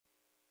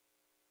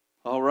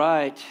All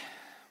right.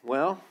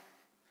 Well,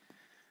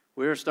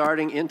 we're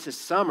starting into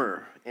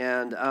summer,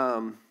 and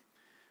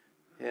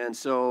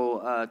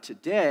so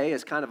today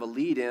is kind of a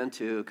lead-in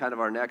to kind of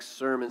our next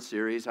sermon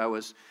series.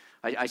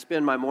 I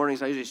spend my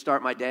mornings. I usually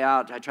start my day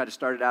out. I try to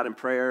start it out in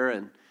prayer,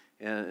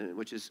 and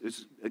which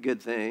is a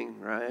good thing,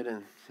 right?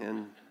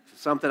 And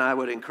something I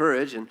would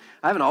encourage. And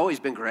I haven't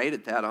always been great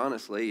at that,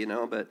 honestly,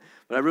 but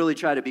I really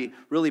try to be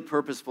really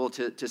purposeful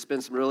to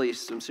spend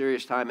some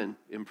serious time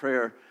in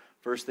prayer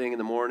first thing in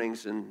the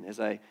mornings and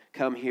as I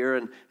come here.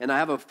 And I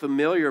have a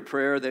familiar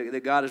prayer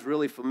that God is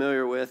really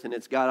familiar with, and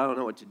it's, God, I don't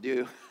know what to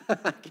do.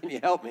 Can you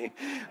help me?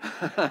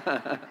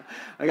 I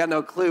got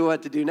no clue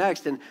what to do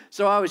next. And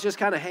so I was just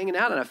kind of hanging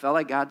out, and I felt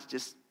like God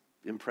just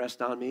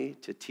impressed on me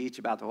to teach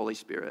about the Holy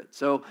Spirit.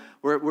 So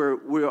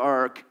we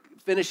are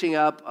finishing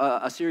up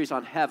a series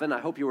on heaven. I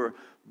hope you were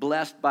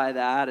blessed by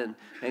that and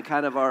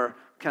kind of our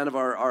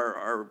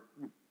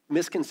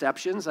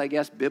misconceptions, I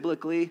guess,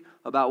 biblically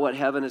about what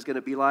heaven is going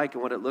to be like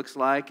and what it looks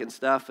like and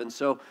stuff. And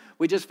so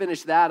we just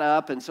finished that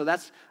up. And so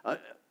that's,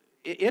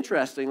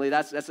 interestingly,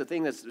 that's the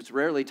thing that's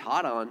rarely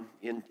taught on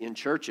in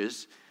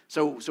churches.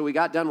 So we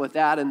got done with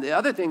that. And the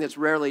other thing that's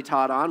rarely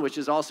taught on, which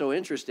is also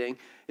interesting,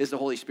 is the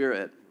Holy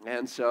Spirit.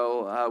 And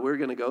so we're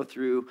going to go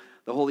through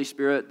the Holy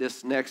Spirit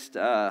this next,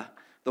 the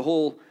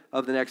whole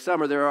of the next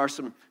summer. There are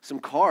some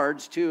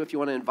cards, too, if you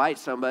want to invite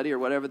somebody or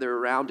whatever. They're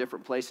around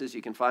different places.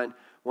 You can find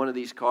one of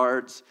these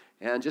cards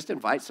and just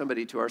invite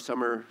somebody to our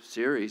summer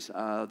series.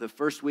 The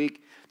first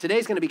week,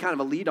 today's going to be kind of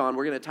a lead on.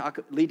 We're going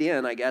to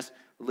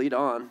lead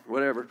on,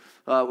 whatever.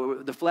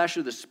 The flesh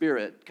or the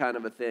spirit kind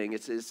of a thing.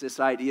 It's this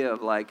idea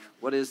of like,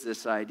 what is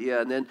this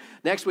idea? And then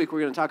next week,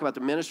 we're going to talk about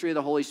the ministry of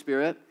the Holy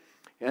Spirit.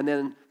 And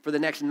then for the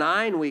next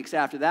 9 weeks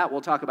after that,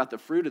 we'll talk about the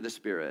fruit of the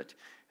Spirit.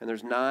 And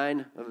there's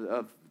 9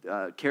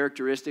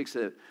 characteristics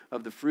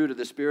of the fruit of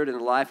the Spirit in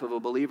the life of a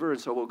believer.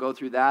 And so we'll go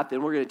through that.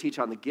 Then we're going to teach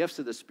on the gifts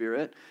of the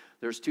Spirit.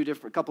 There's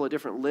a couple of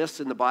different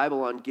lists in the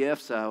Bible on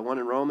gifts, one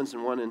in Romans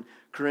and one in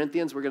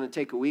Corinthians. We're going to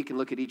take a week and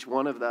look at each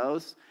one of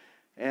those.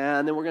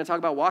 And then we're going to talk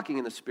about walking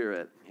in the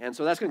Spirit. And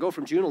so that's going to go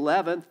from June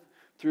 11th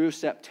through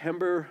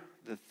September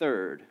the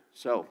 3rd.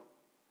 So,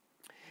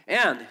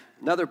 and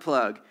another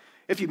plug.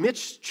 If you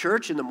miss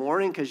church in the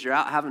morning because you're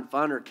out having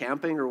fun or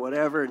camping or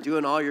whatever and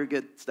doing all your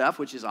good stuff,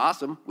 which is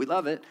awesome, we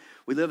love it.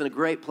 We live in a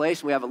great place,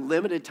 and we have a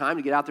limited time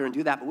to get out there and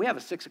do that, but we have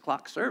a 6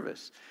 o'clock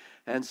service.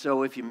 And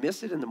so if you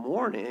miss it in the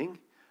morning,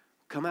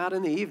 come out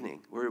in the evening.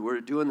 We're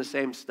doing the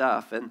same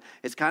stuff, and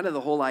it's kind of the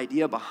whole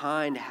idea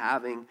behind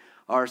having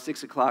our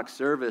 6 o'clock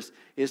service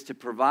is to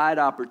provide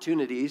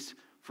opportunities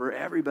for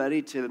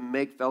everybody to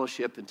make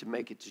fellowship and to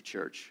make it to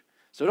church.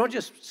 So don't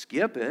just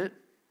skip it.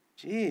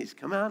 Geez,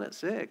 come out at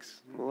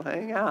 6. We'll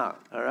hang out,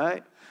 all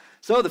right?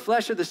 So the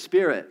flesh of the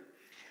Spirit.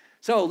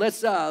 So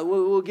let's,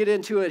 we'll get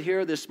into it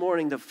here this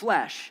morning, the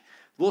flesh.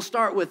 We'll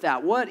start with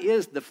that. What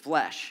is the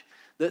flesh?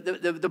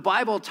 The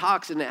Bible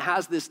talks, and it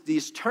has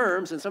these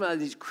terms, and sometimes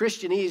these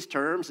Christianese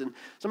terms, and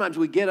sometimes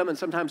we get them, and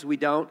sometimes we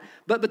don't.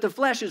 But the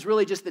flesh is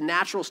really just the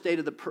natural state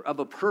of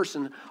a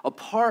person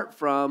apart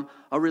from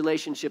a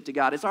relationship to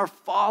God. It's our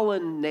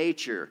fallen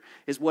nature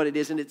is what it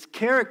is, and it's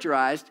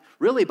characterized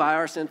really by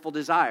our sinful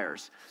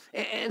desires.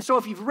 And so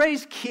if you've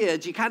raised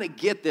kids, you kind of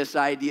get this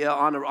idea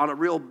on a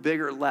real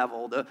bigger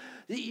level.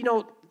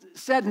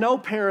 Said no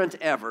parent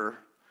ever,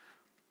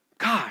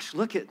 gosh,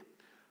 look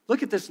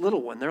at this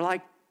little one. They're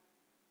like,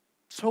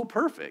 so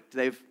perfect.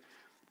 They've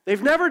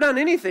never done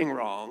anything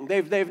wrong.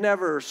 They've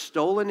never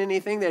stolen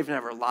anything. They've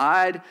never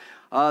lied.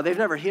 They've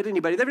never hit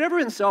anybody. They've never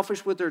been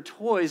selfish with their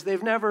toys.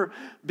 They've never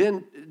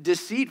been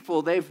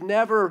deceitful. They've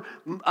never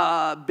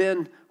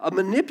been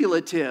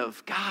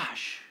manipulative.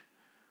 Gosh,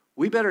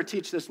 we better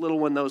teach this little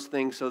one those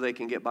things so they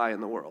can get by in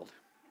the world,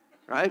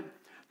 right?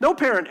 No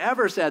parent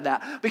ever said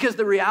that, because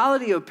the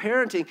reality of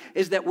parenting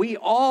is that we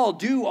all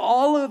do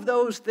all of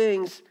those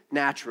things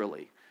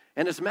naturally.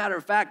 And as a matter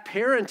of fact,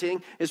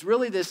 parenting is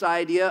really this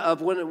idea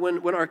of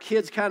when our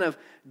kids kind of,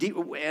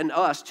 and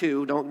us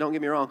too, don't get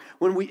me wrong,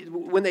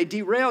 when they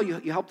derail,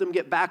 you help them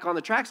get back on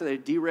the track. So they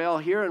derail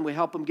here and we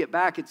help them get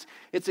back.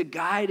 It's a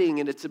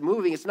guiding and it's a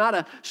moving. It's not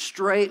a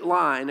straight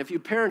line. If you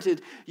parented,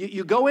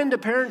 you go into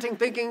parenting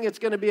thinking it's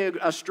going to be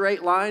a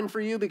straight line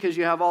for you because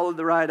you have all of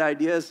the right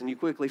ideas, and you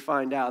quickly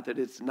find out that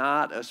it's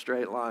not a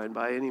straight line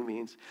by any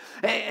means.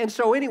 And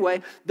so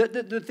anyway,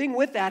 the thing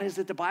with that is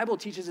that the Bible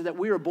teaches us that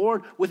we are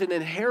born with an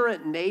inherent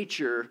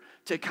nature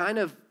to kind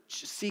of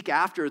seek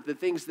after the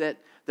things that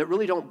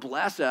really don't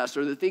bless us,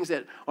 or the things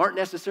that aren't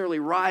necessarily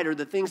right, or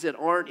the things that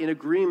aren't in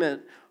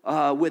agreement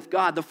with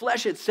God. The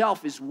flesh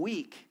itself is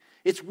weak.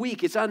 It's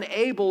weak. It's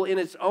unable in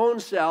its own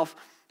self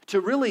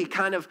to really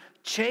kind of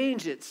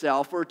change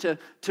itself or to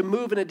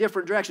move in a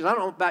different direction. I don't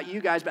know about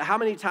you guys, but how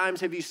many times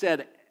have you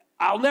said,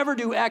 I'll never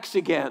do X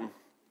again,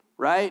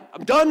 right?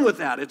 I'm done with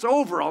that. It's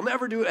over. I'll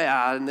never do it.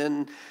 And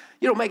then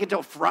you don't make it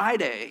till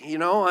Friday,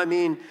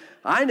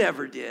 I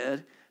never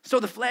did.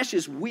 So the flesh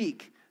is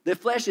weak. The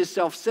flesh is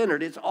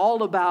self-centered. It's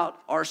all about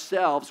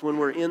ourselves when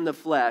we're in the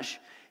flesh,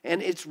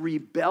 and it's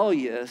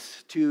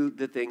rebellious to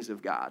the things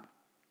of God.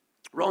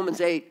 Romans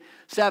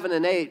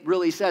 8:7-8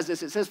 really says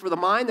this. It says, for the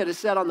mind that is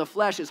set on the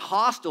flesh is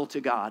hostile to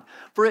God,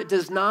 for it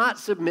does not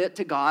submit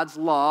to God's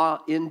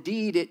law.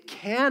 Indeed, it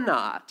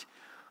cannot.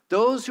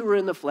 Those who are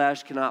in the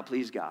flesh cannot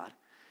please God.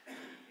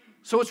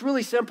 So it's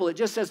really simple. It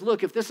just says,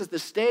 look, if this is the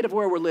state of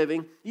where we're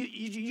living,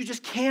 you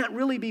just can't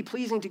really be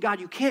pleasing to God.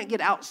 You can't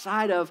get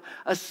outside of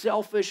a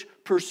selfish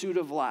pursuit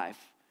of life.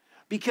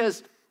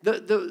 Because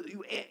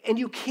and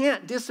you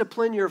can't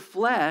discipline your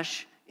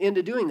flesh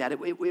into doing that.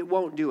 It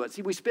won't do it.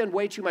 See, we spend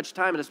way too much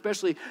time, and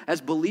especially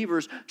as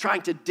believers,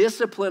 trying to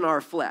discipline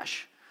our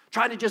flesh,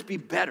 trying to just be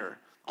better.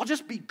 I'll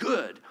just be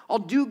good. I'll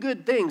do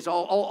good things.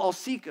 I'll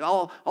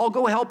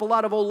go help a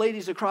lot of old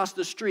ladies across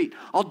the street.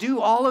 I'll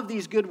do all of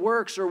these good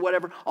works or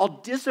whatever. I'll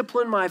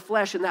discipline my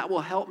flesh, and that will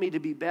help me to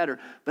be better.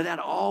 But that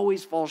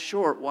always falls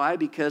short. Why?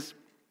 Because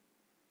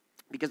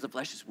the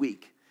flesh is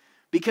weak.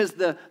 Because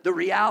the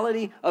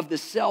reality of the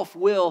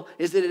self-will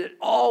is that it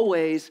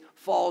always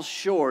falls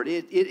short.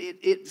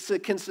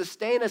 It can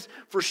sustain us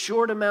for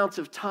short amounts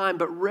of time,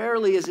 but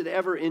rarely is it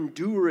ever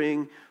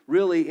enduring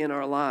really in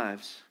our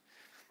lives.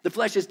 The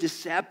flesh is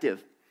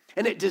deceptive,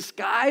 and it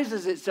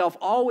disguises itself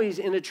always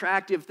in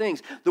attractive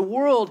things. The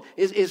world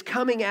is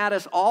coming at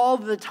us all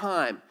the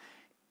time.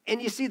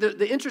 And you see,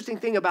 the interesting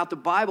thing about the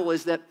Bible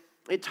is that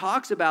it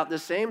talks about the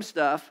same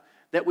stuff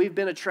that we've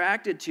been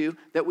attracted to,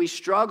 that we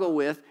struggle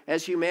with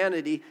as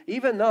humanity,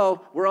 even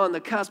though we're on the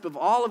cusp of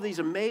all of these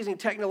amazing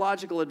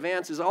technological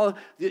advances. All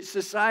the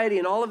society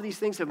and all of these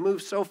things have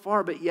moved so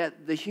far, but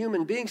yet the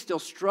human being still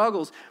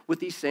struggles with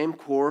these same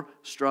core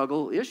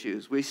struggle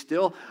issues. We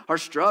still are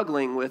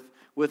struggling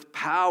with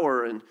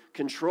power and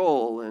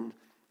control and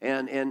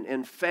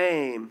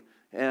fame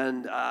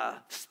and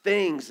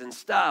things and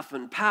stuff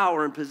and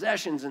power and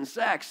possessions and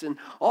sex and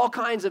all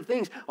kinds of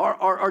things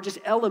are just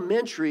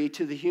elementary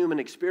to the human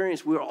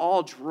experience. We're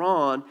all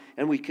drawn,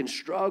 and we can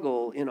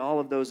struggle in all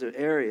of those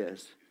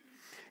areas.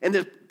 And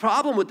the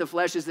problem with the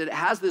flesh is that it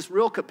has this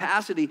real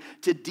capacity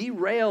to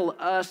derail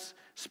us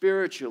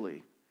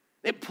spiritually.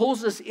 It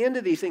pulls us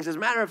into these things. As a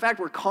matter of fact,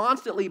 we're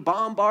constantly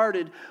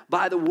bombarded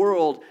by the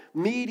world,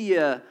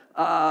 media,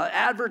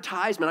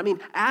 advertisement. I mean,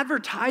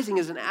 advertising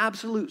is an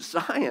absolute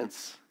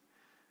science.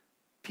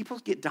 People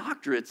get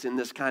doctorates in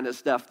this kind of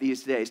stuff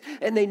these days,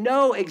 and they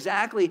know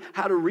exactly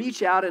how to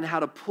reach out and how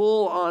to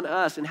pull on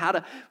us and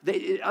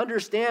it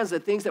understands the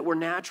things that we're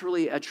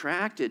naturally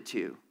attracted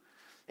to.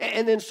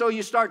 And then so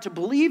you start to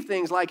believe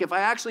things like, if I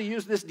actually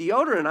use this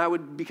deodorant, I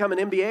would become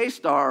an NBA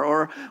star,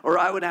 or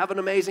I would have an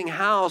amazing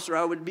house, or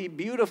I would be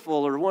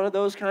beautiful, or one of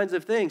those kinds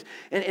of things.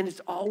 And it's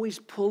always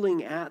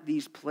pulling at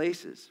these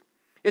places.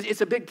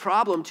 It's a big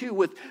problem, too,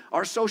 with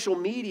our social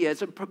media.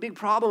 It's a big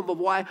problem of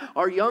why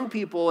our young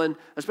people, and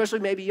especially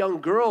maybe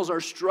young girls,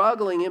 are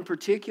struggling in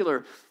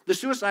particular. The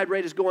suicide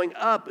rate is going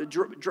up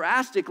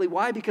drastically.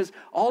 Why? Because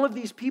all of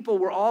these people,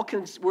 we're all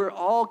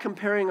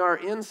comparing our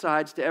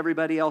insides to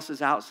everybody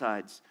else's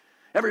outsides.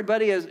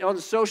 Everybody is on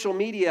social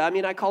media. I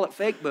mean, I call it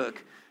fake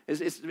book.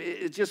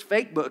 It's just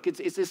fake book.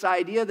 It's this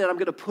idea that I'm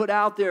going to put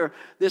out there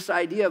this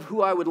idea of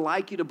who I would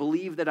like you to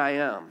believe that I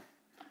am,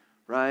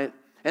 right?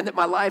 And that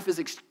my life is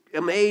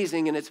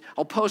amazing, and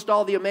I'll post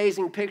all the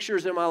amazing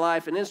pictures in my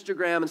life and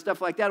Instagram and stuff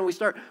like that, and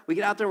we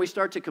get out there and we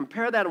start to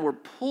compare that, and we're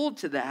pulled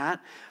to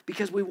that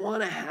because we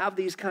want to have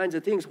these kinds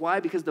of things. Why?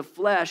 Because the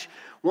flesh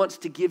wants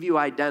to give you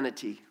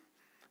identity.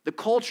 The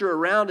culture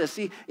around us,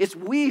 see, it's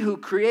we who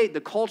create the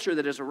culture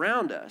that is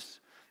around us.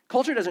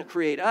 Culture doesn't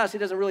create us. It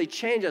doesn't really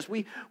change us.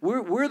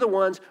 We're the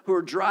ones who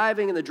are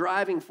driving and the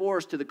driving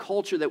force to the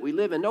culture that we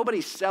live in.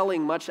 Nobody's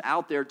selling much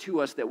out there to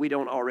us that we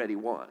don't already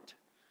want,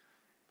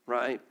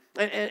 right?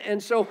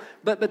 And so,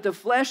 but the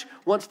flesh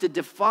wants to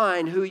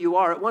define who you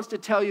are. It wants to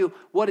tell you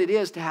what it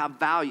is to have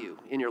value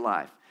in your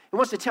life. It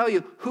wants to tell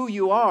you who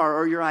you are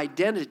or your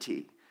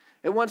identity.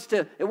 It wants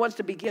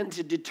to begin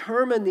to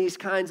determine these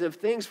kinds of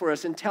things for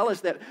us and tell us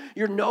that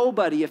you're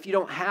nobody if you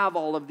don't have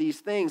all of these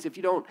things, if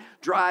you don't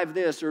drive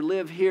this or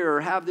live here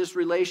or have this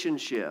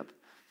relationship.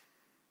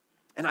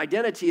 And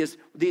identity is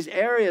these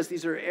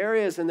are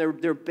areas, and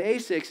they're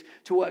basics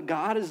to what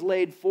God has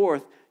laid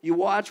forth. You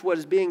watch what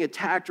is being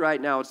attacked right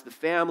now. It's the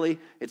family,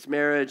 it's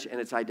marriage, and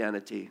it's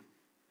identity.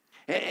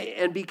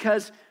 And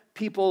because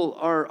people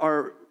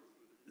are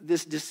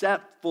this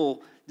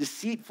deceitful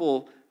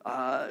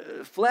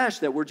flesh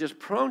that we're just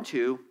prone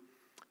to,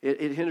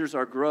 it hinders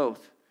our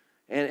growth.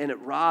 And it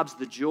robs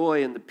the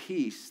joy and the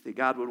peace that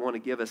God would want to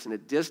give us, and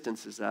it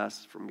distances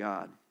us from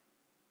God.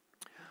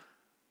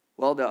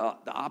 Well, the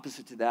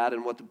opposite to that,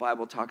 and what the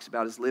Bible talks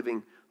about, is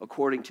living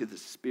according to the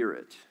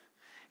Spirit.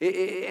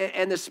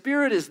 And the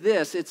Spirit is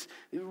this. It's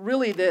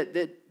really that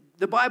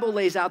the Bible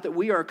lays out that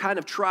we are kind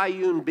of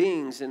triune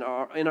beings in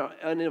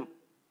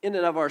and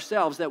of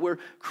ourselves, that we're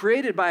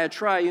created by a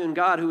triune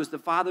God who is the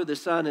Father, the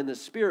Son, and the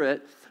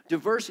Spirit,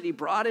 diversity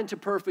brought into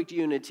perfect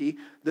unity,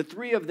 the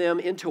three of them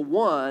into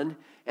one,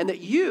 and that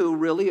you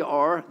really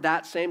are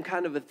that same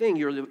kind of a thing.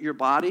 Your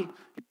body,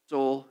 your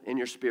soul, and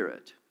your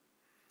spirit.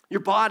 Your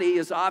body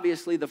is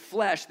obviously the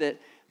flesh that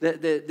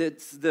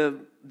that's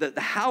the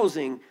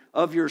housing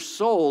of your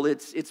soul.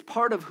 It's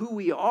part of who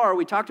we are.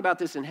 We talked about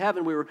this in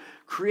heaven. We were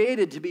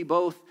created to be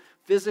both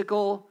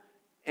physical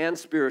and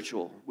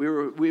spiritual. We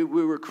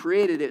were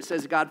created, it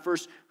says God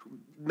first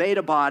made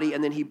a body,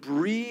 and then he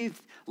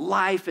breathed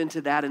life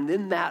into that, and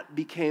then that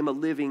became a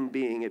living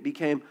being. It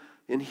became,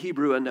 in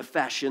Hebrew, a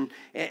nephesh.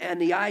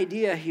 And the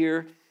idea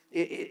here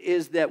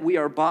is that we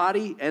are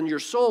body, and your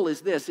soul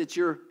is this. It's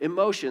your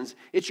emotions.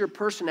 It's your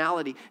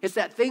personality. It's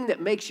that thing that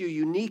makes you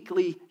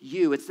uniquely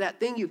you. It's that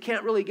thing you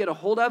can't really get a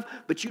hold of,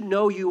 but you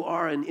know you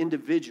are an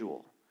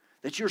individual,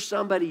 that you're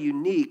somebody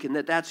unique, and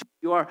that's who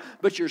you are.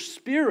 But your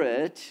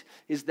spirit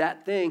is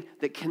that thing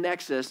that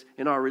connects us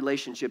in our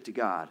relationship to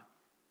God.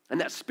 And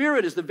that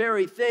spirit is the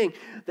very thing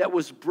that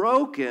was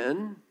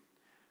broken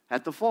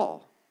at the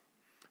fall.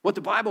 What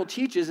the Bible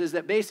teaches is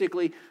that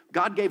basically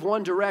God gave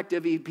one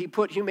directive. He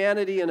put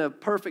humanity in a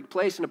perfect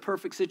place, in a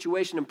perfect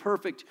situation, in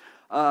perfect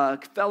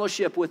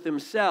fellowship with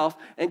himself,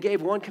 and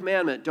gave one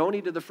commandment: don't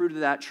eat of the fruit of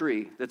that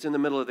tree that's in the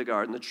middle of the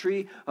garden, the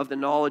tree of the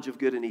knowledge of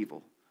good and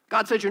evil.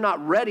 God says you're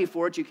not ready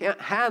for it, you can't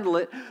handle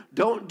it,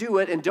 don't do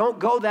it, and don't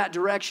go that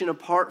direction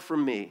apart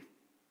from me.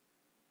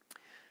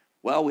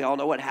 Well, we all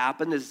know what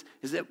happened is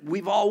that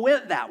we've all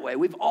went that way.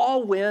 We've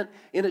all went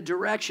in a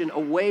direction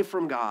away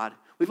from God.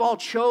 We've all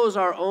chose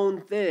our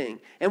own thing.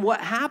 And what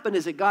happened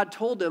is that God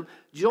told them,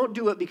 don't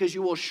do it because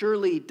you will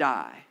surely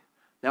die.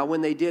 Now,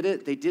 when they did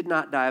it, they did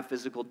not die a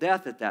physical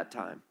death at that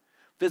time.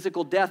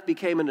 Physical death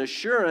became an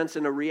assurance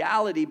and a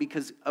reality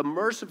because a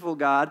merciful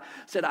God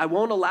said, I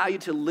won't allow you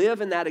to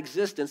live in that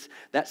existence,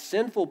 that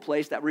sinful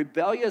place, that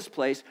rebellious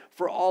place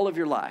for all of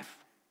your life,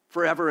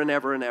 forever and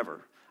ever and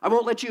ever. I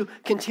won't let you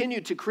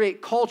continue to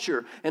create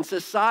culture and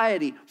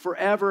society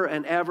forever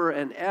and ever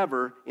and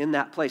ever in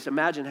that place.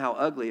 Imagine how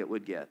ugly it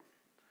would get.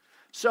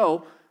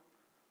 So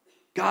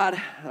God,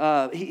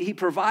 he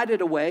provided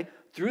a way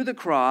through the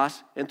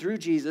cross and through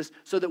Jesus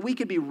so that we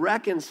could be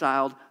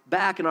reconciled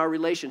back in our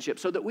relationship,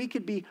 so that we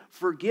could be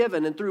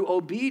forgiven, and through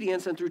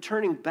obedience and through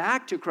turning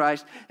back to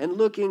Christ and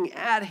looking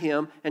at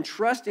him and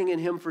trusting in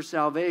him for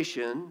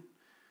salvation,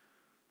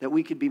 that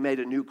we could be made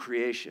a new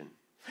creation.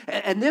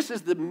 And this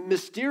is the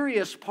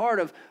mysterious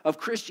part of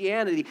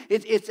Christianity.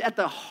 It's at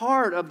the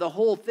heart of the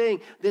whole thing,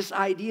 this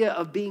idea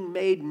of being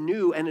made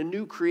new and a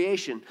new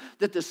creation.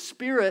 That the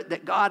spirit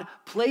that God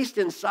placed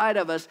inside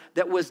of us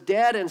that was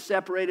dead and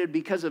separated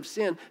because of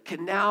sin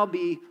can now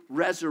be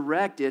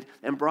resurrected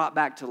and brought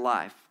back to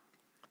life.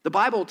 The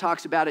Bible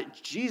talks about it.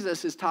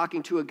 Jesus is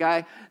talking to a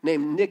guy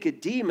named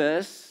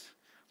Nicodemus,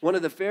 one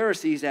of the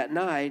Pharisees, at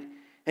night,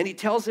 and he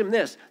tells him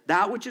this: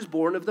 that which is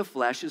born of the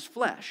flesh is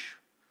flesh,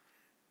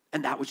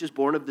 and that which is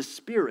born of the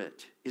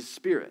Spirit is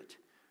spirit.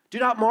 Do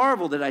not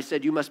marvel that I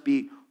said you must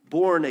be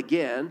born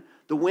again.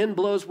 The wind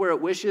blows where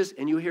it wishes,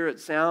 and you hear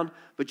its sound,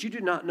 but you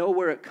do not know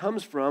where it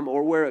comes from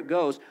or where it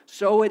goes.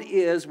 So it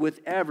is with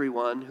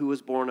everyone who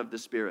is born of the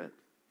Spirit.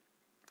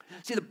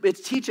 See,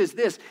 it teaches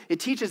this. It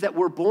teaches that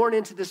we're born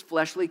into this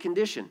fleshly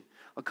condition.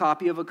 A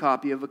copy of a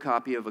copy of a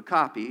copy of a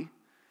copy.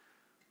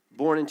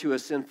 Born into a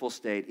sinful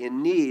state,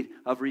 in need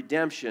of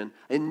redemption,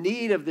 in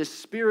need of this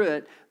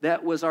spirit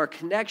that was our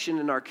connection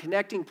and our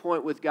connecting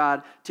point with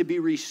God to be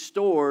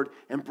restored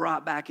and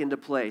brought back into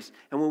place.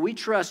 And when we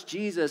trust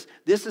Jesus,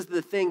 this is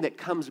the thing that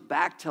comes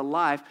back to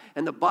life.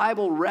 And the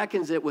Bible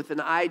reckons it with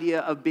an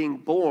idea of being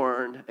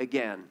born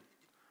again.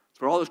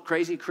 For all those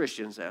crazy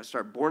Christians that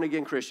start born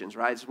again Christians,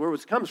 right? It's where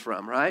it comes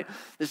from, right?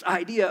 This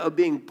idea of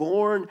being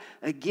born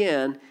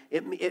again,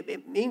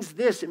 it means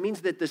this. It means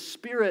that the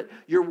Spirit,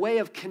 your way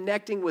of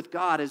connecting with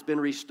God, has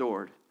been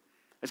restored.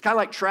 It's kind of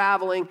like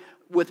traveling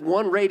with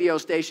one radio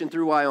station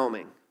through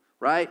Wyoming,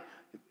 right?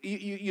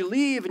 You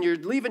leave and you're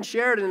leaving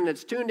Sheridan and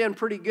it's tuned in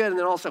pretty good, and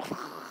then also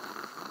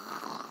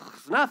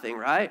it's nothing,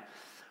 right?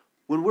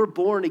 When we're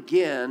born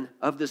again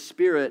of the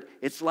Spirit,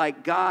 it's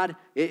like God,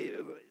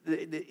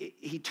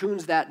 he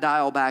tunes that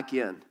dial back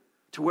in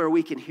to where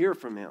we can hear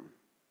from him.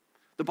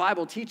 The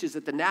Bible teaches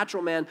that the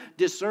natural man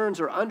discerns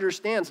or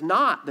understands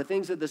not the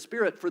things of the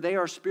Spirit, for they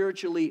are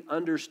spiritually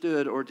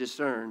understood or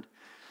discerned.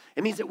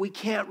 It means that we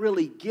can't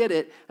really get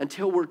it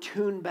until we're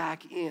tuned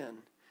back in.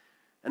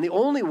 And the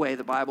only way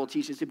the Bible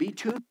teaches to be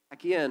tuned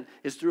back in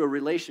is through a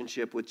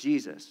relationship with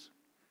Jesus.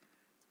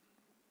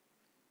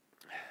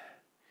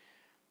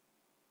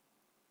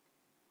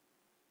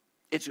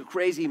 It's a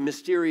crazy,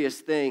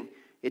 mysterious thing.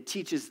 It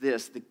teaches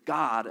this: the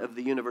God of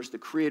the universe, the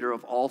creator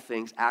of all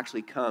things,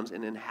 actually comes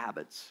and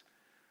inhabits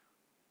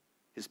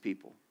his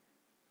people.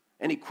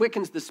 And he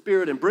quickens the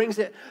spirit and brings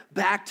it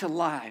back to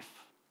life.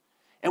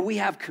 And we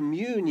have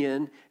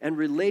communion and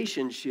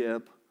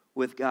relationship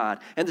with God.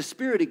 And the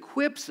Spirit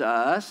equips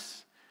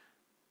us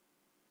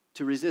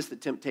to resist the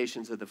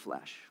temptations of the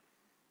flesh.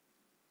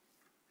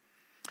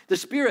 The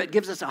Spirit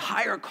gives us a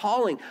higher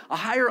calling, a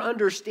higher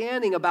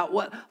understanding about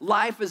what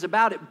life is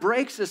about. It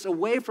breaks us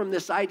away from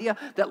this idea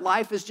that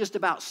life is just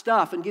about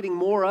stuff and getting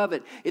more of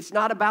it. It's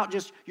not about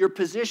just your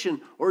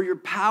position or your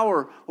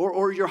power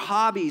or your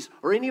hobbies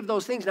or any of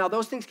those things. Now,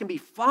 those things can be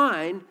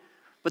fine,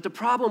 but the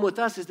problem with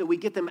us is that we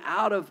get them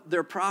out of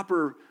their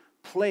proper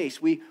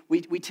place. We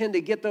tend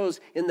to get those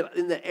in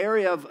the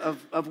area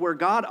of where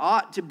God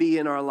ought to be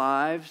in our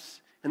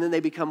lives, and then they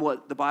become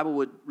what the Bible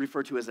would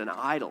refer to as an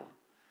idol.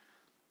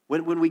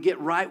 When we get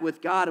right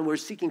with God and we're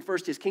seeking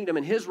first His kingdom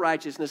and His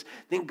righteousness,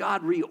 then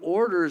God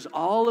reorders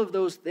all of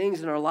those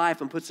things in our life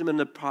and puts them in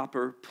the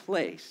proper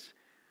place.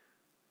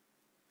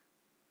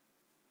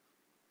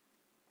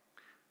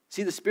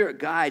 See, the Spirit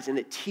guides and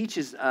it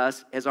teaches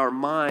us as our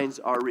minds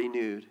are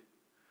renewed.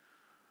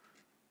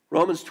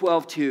 Romans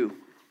 12:2.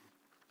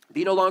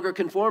 Be no longer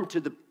conformed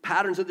to the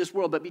patterns of this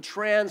world, but be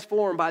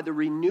transformed by the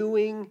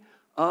renewing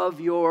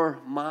of your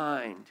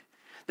mind,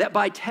 that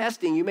by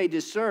testing you may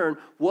discern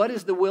what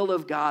is the will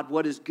of God,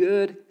 what is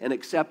good and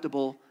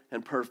acceptable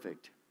and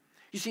perfect.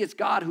 You see, it's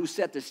God who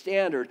set the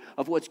standard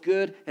of what's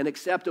good and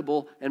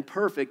acceptable and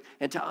perfect,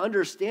 and to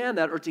understand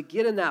that or to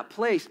get in that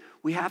place,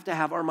 we have to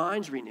have our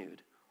minds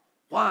renewed.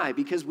 Why?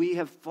 Because we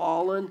have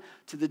fallen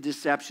to the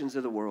deceptions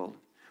of the world.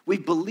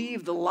 We've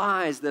believed the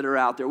lies that are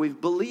out there. We've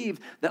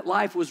believed that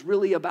life was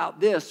really about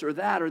this or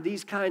that or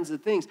these kinds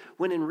of things,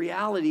 when in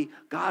reality,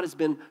 God has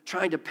been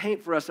trying to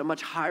paint for us a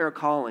much higher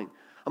calling,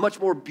 a much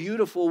more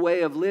beautiful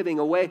way of living,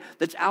 a way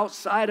that's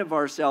outside of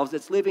ourselves,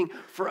 that's living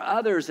for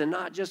others and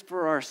not just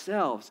for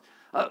ourselves.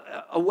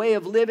 A way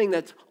of living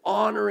that's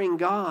honoring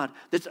God,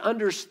 that's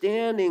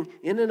understanding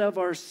in and of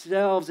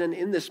ourselves and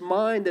in this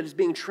mind that is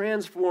being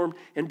transformed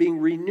and being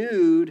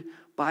renewed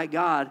by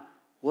God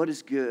what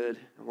is good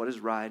and what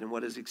is right and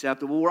what is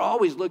acceptable. We're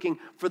always looking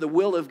for the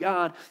will of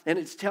God, and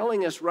it's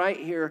telling us right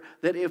here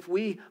that if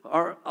we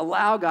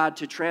allow God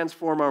to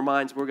transform our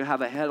minds, we're going to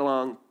have a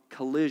headlong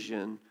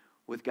collision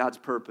with God's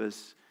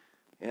purpose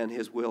and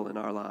His will in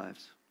our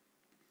lives.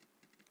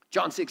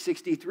 John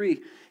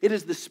 6:63, it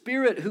is the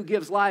Spirit who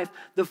gives life.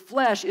 The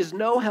flesh is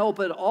no help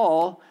at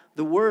all.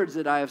 The words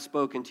that I have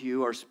spoken to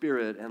you are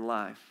spirit and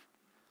life.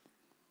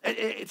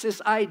 It's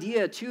this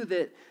idea, too,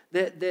 that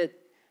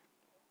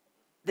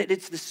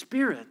it's the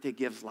Spirit that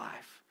gives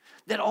life.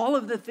 That all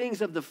of the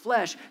things of the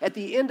flesh, at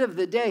the end of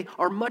the day,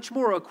 are much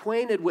more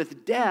acquainted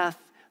with death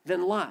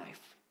than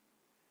life.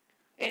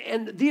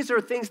 And these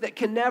are things that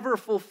can never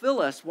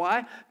fulfill us.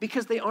 Why?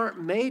 Because they aren't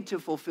made to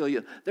fulfill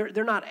you.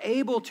 They're not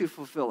able to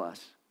fulfill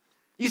us.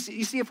 You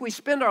see, if we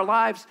spend our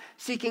lives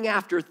seeking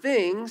after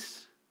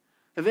things,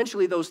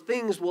 eventually those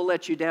things will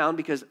let you down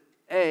because,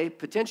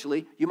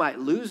 potentially, you might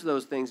lose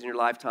those things in your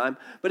lifetime.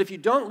 But if you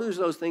don't lose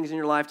those things in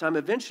your lifetime,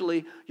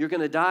 eventually you're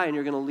going to die and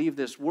you're going to leave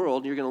this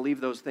world and you're going to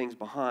leave those things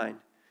behind.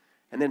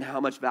 And then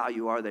how much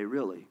value are they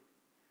really?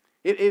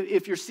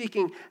 If you're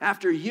seeking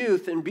after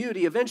youth and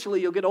beauty, eventually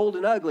you'll get old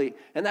and ugly.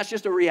 And that's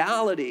just a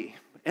reality.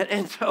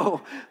 And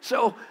so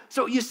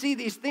you see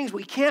these things,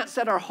 we can't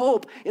set our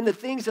hope in the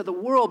things of the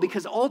world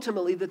because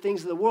ultimately the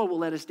things of the world will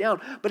let us down.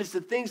 But it's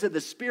the things of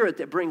the Spirit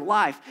that bring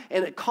life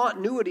and a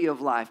continuity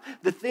of life.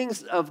 The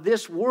things of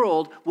this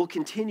world will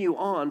continue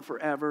on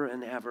forever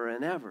and ever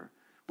and ever.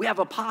 We have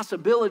a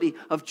possibility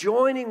of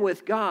joining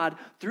with God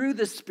through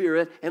the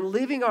Spirit and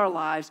living our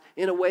lives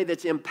in a way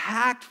that's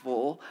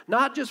impactful,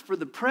 not just for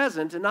the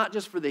present and not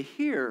just for the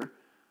here,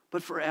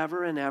 but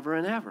forever and ever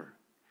and ever.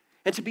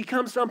 And to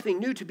become something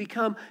new, to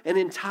become an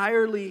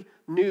entirely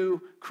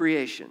new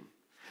creation.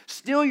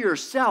 Still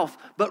yourself,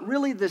 but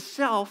really the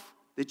self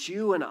that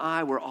you and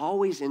I were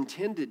always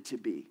intended to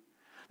be.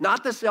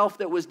 Not the self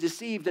that was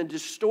deceived and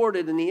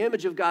distorted and the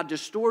image of God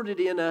distorted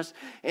in us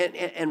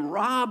and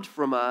robbed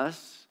from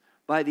us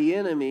by the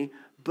enemy,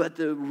 but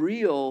the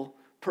real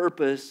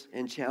purpose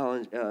and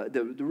challenge,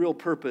 the real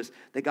purpose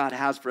that God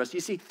has for us. You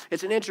see,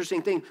 it's an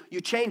interesting thing.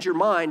 You change your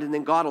mind and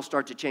then God will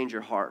start to change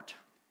your heart.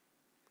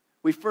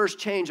 We first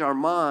change our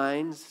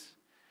minds,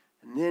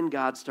 and then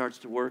God starts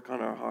to work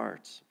on our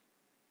hearts.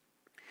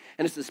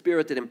 And it's the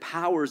Spirit that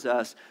empowers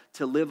us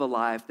to live a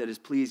life that is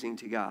pleasing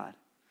to God.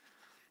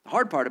 The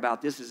hard part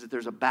about this is that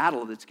there's a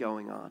battle that's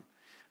going on.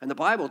 And the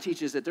Bible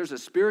teaches that there's a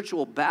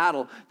spiritual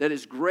battle that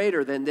is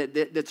greater than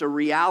that's a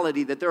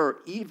reality, that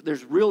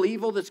there's real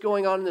evil that's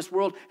going on in this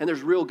world, and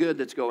there's real good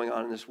that's going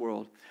on in this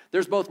world.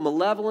 There's both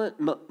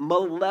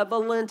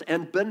malevolent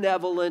and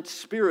benevolent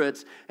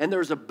spirits, and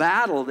there's a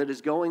battle that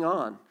is going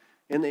on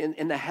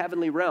in the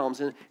heavenly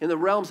realms, and in the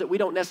realms that we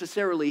don't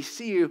necessarily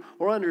see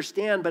or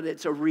understand, but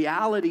it's a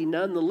reality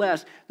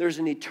nonetheless. There's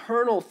an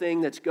eternal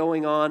thing that's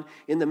going on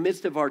in the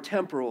midst of our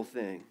temporal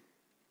thing.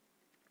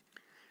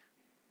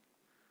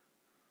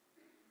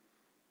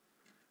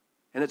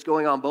 And it's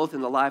going on both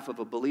in the life of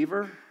a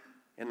believer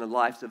and the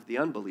lives of the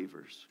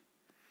unbelievers.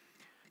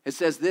 It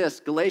says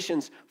this,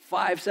 Galatians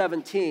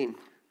 5:17.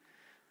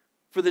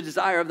 For the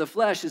desire of the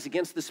flesh is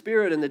against the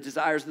Spirit, and the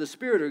desires of the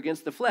Spirit are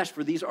against the flesh.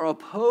 For these are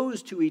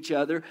opposed to each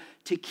other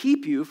to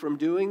keep you from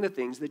doing the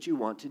things that you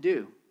want to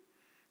do.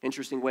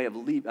 Interesting way of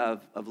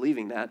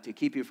leaving that, to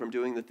keep you from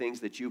doing the things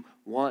that you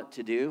want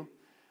to do.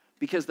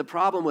 Because the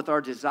problem with our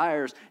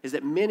desires is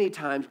that many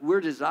times we're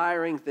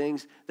desiring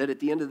things that at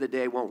the end of the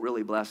day won't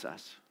really bless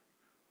us.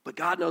 But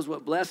God knows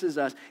what blesses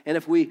us. And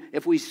if we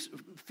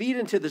feed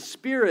into the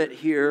Spirit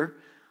here,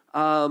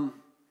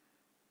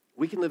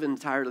 we can live an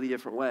entirely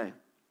different way.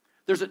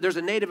 There's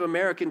a Native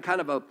American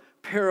kind of a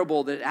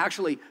parable that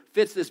actually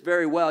fits this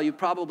very well. You've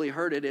probably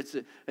heard it.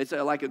 It's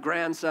like a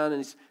grandson,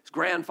 and his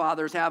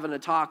grandfather's having a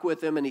talk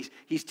with him, and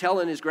he's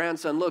telling his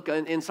grandson, look,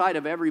 inside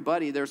of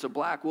everybody there's a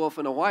black wolf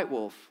and a white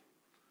wolf,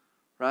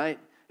 right?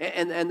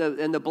 And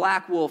the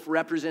black wolf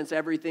represents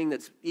everything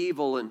that's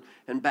evil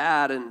and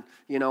bad and,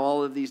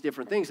 all of these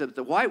different things. But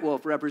the white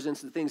wolf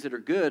represents the things that are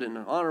good and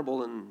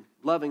honorable and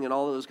loving and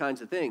all of those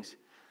kinds of things.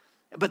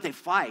 But they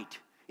fight.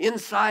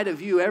 Inside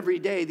of you every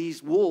day,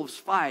 these wolves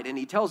fight. And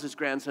he tells his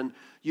grandson,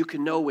 you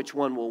can know which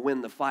one will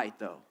win the fight,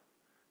 though.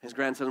 His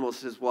grandson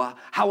says, well,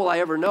 how will I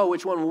ever know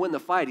which one will win the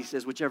fight? He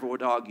says, whichever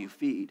dog you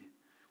feed.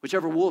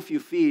 Whichever wolf you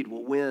feed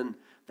will win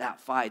that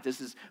fight.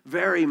 That's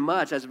very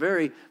much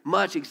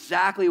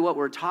exactly what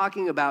we're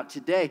talking about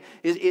today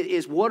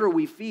is what are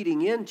we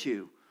feeding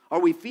into? Are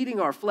we feeding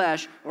our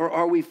flesh, or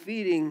are we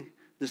feeding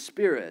the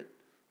Spirit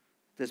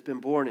that's been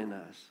born in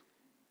us?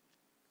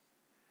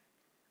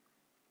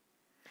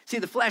 See,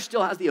 the flesh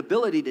still has the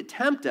ability to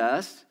tempt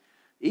us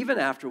even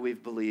after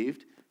we've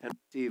believed and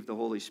received the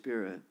Holy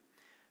Spirit.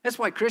 That's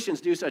why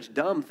Christians do such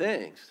dumb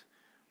things,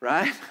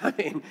 right? I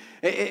mean,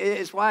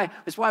 it's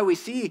why we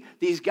see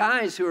these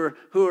guys who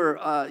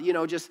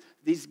are just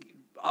these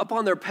up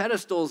on their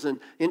pedestals and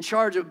in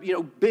charge of,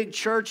 big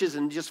churches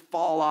and just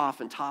fall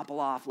off and topple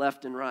off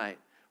left and right.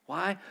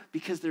 Why?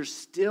 Because there's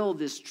still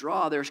this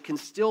draw. There can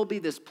still be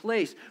this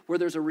place where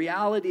there's a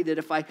reality that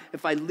if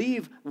I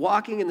leave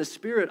walking in the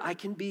Spirit, I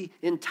can be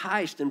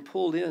enticed and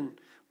pulled in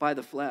by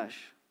the flesh.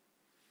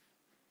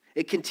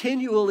 It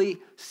continually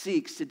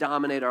seeks to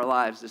dominate our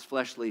lives, this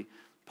fleshly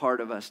part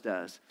of us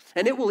does.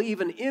 And it will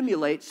even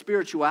emulate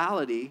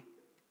spirituality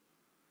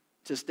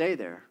to stay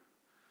there.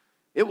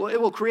 It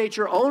will create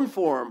your own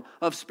form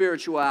of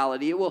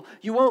spirituality.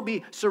 You won't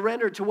be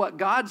surrendered to what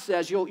God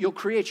says. You'll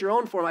create your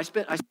own form. I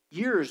spent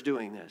years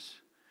doing this,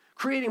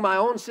 creating my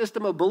own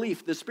system of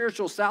belief, the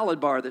spiritual salad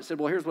bar that said,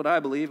 well, here's what I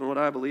believe and what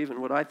I believe and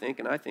what I think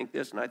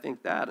this and I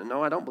think that, and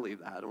no, I don't believe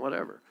that, and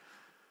whatever.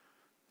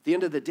 At the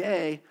end of the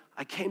day,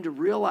 I came to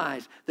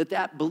realize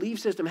that belief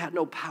system had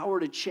no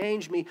power to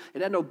change me.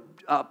 It had no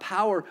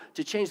power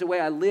to change the way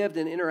I lived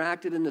and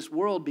interacted in this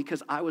world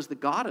because I was the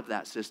God of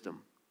that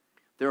system.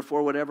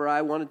 Therefore, whatever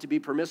I wanted to be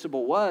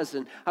permissible was,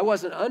 and I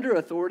wasn't under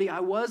authority,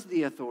 I was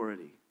the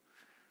authority.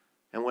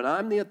 And when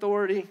I'm the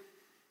authority,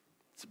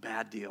 it's a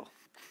bad deal.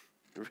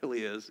 It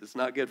really is. It's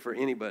not good for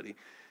anybody,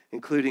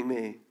 including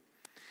me.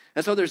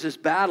 And so there's this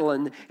battle,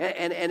 and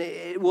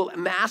it will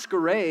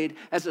masquerade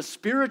as a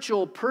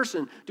spiritual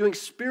person doing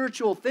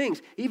spiritual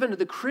things. Even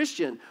the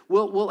Christian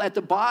will at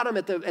the bottom,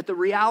 at the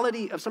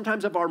reality of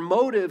sometimes of our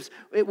motives,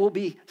 it will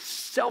be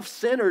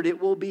self-centered.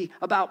 It will be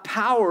about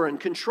power and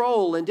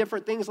control and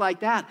different things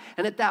like that.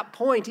 And at that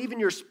point, even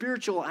your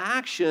spiritual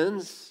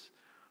actions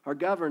are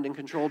governed and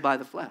controlled by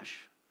the flesh.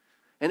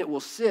 And it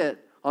will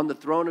sit on the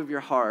throne of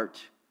your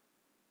heart,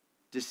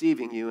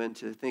 deceiving you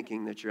into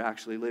thinking that you're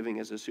actually living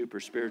as a super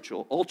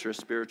spiritual, ultra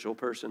spiritual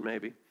person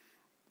maybe.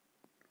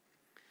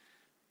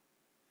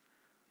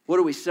 What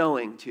are we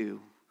sowing to?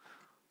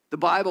 The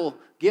Bible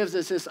gives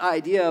us this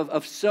idea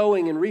of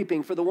sowing and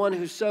reaping. For the one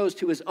who sows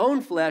to his own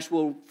flesh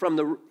will from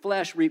the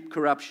flesh reap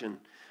corruption,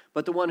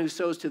 but the one who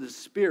sows to the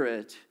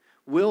Spirit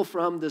will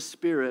from the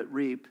Spirit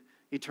reap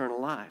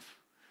eternal life.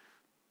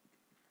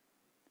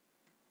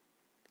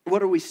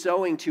 What are we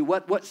sowing to?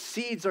 What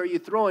seeds are you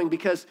throwing?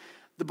 Because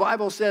the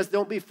Bible says,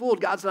 don't be fooled.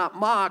 God's not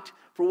mocked.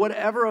 For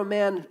whatever a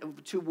man,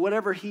 to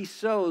whatever he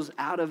sows,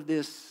 out of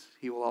this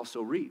he will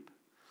also reap.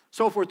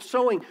 So if we're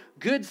sowing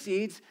good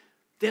seeds,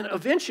 then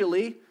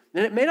eventually,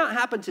 and it may not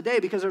happen today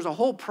because there's a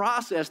whole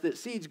process that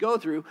seeds go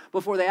through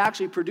before they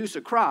actually produce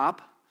a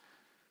crop,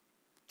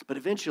 but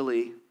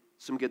eventually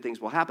some good things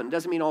will happen.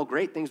 Doesn't mean all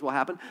great things will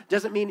happen.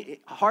 Doesn't mean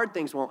hard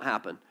things won't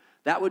happen.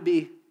 That would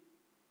be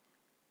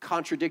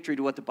contradictory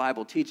to what the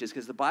Bible teaches,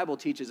 because the Bible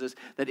teaches us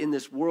that in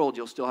this world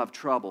you'll still have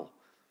trouble.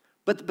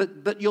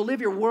 But you'll live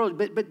your world.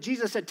 But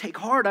Jesus said, take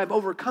heart, I've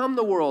overcome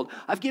the world.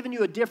 I've given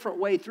you a different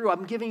way through.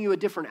 I'm giving you a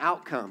different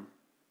outcome.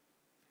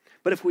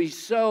 But if we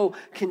sow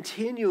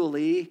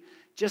continually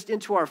just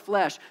into our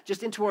flesh,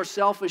 just into our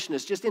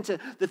selfishness, just into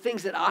the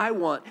things that I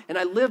want, and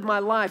I live my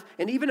life,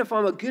 and even if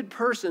I'm a good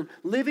person,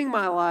 living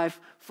my life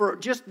for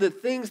just the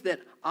things that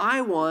I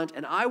want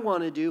and I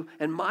want to do,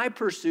 and my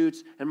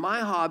pursuits and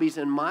my hobbies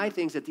and my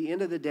things, at the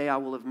end of the day, I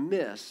will have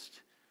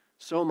missed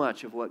so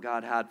much of what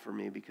God had for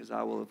me because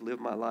I will have lived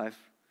my life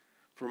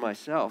for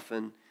myself.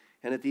 And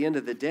at the end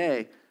of the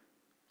day,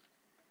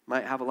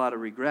 might have a lot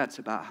of regrets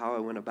about how I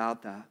went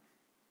about that.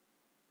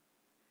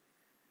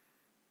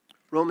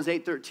 Romans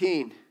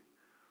 8:13.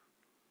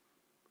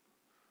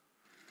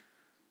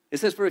 It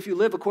says, for if you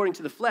live according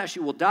to the flesh,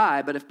 you will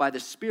die, but if by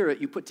the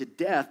Spirit you put to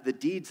death the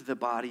deeds of the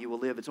body, you will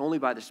live. It's only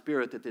by the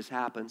Spirit that this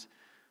happens.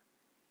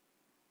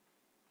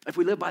 If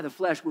we live by the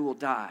flesh, we will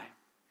die.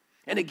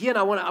 And again,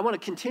 I want to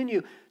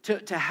continue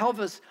to help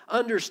us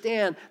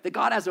understand that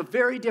God has a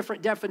very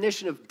different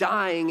definition of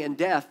dying and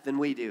death than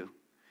we do.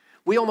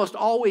 We almost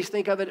always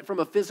think of it from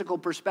a physical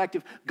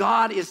perspective.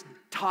 God is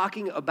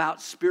talking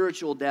about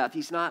spiritual death.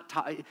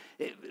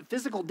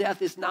 Physical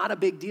death is not a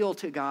big deal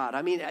to God.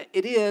 I mean,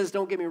 it is,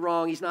 don't get me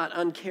wrong. He's not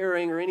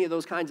uncaring or any of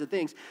those kinds of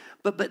things.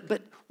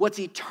 But what's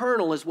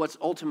eternal is what's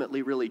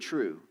ultimately really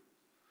true.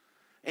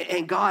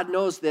 And God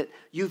knows that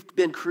you've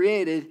been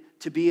created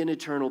to be an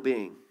eternal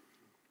being.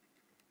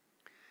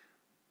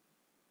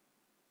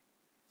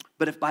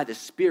 But if by the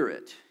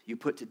Spirit you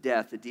put to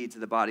death the deeds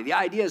of the body. The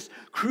idea is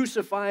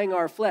crucifying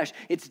our flesh.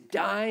 It's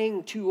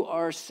dying to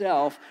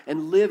ourself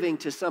and living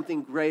to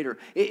something greater.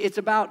 It's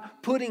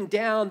about putting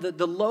down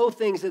the low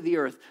things of the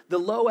earth, the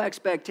low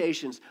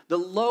expectations, the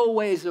low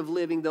ways of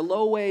living, the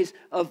low ways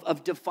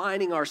of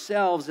defining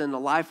ourselves and the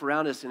life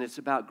around us. And it's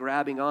about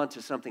grabbing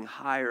onto something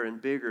higher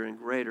and bigger and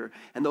greater.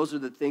 And those are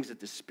the things that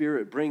the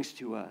Spirit brings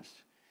to us.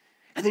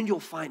 And then you'll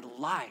find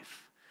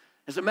life.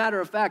 As a matter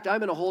of fact, I'm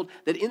going to hold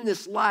that in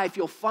this life,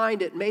 you'll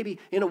find it maybe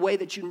in a way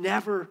that you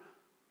never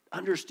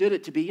understood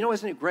it to be. You know,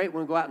 isn't it great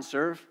when we go out and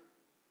serve?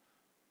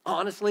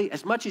 Honestly,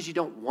 as much as you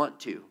don't want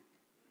to.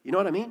 You know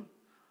what I mean?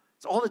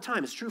 It's all the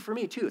time. It's true for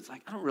me, too. It's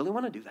like, I don't really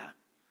want to do that.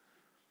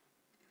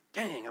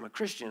 Dang, I'm a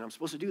Christian. I'm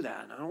supposed to do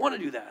that. And I don't want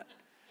to do that.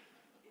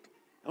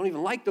 I don't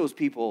even like those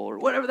people or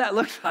whatever that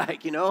looks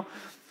like, you know.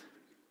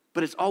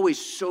 But it's always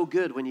so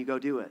good when you go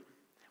do it.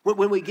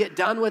 When we get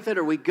done with it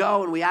or we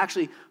go and we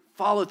actually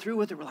follow through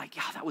with it, we're like,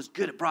 yeah, that was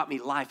good. It brought me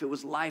life. It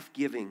was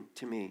life-giving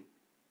to me.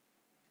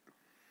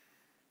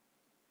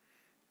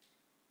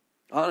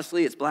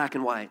 Honestly, it's black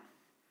and white.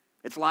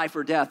 It's life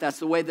or death. That's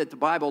the way that the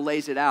Bible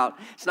lays it out.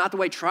 It's not the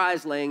way Try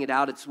is laying it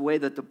out. It's the way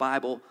that the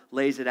Bible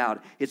lays it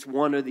out. It's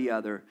one or the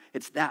other.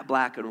 It's that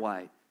black and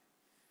white.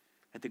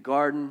 At the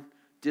garden,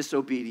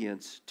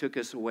 disobedience took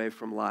us away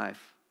from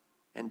life,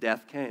 and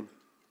death came.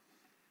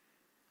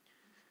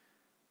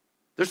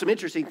 There's some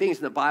interesting things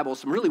in the Bible,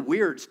 some really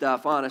weird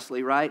stuff,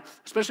 honestly, right?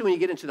 Especially when you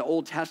get into the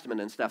Old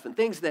Testament and stuff, and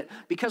things that,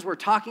 because we're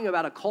talking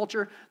about a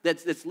culture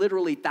that's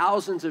literally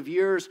thousands of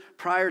years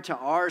prior to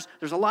ours,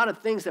 there's a lot of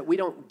things that we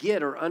don't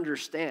get or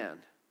understand.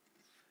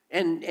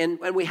 And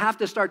we have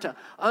to start to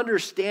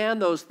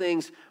understand those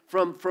things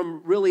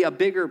from really a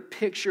bigger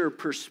picture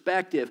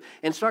perspective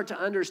and start to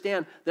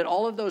understand that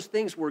all of those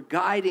things were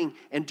guiding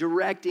and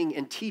directing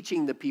and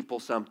teaching the people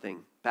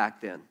something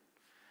back then.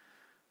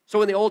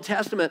 So in the Old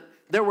Testament,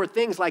 there were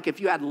things like if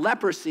you had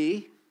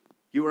leprosy,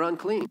 you were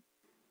unclean.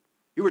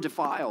 You were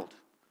defiled.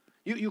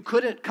 You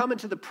couldn't come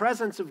into the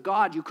presence of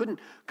God. You couldn't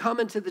come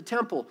into the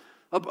temple.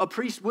 A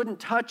priest wouldn't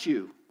touch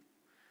you.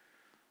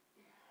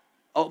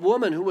 A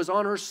woman who was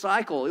on her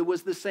cycle, it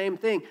was the same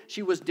thing.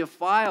 She was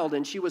defiled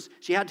and she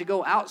had to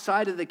go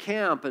outside of the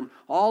camp and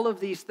all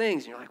of these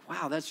things. And you're like,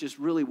 wow, that's just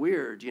really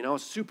weird, you know,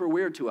 super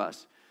weird to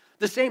us.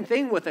 The same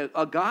thing with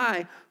a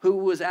guy who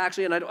was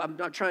actually, and I'm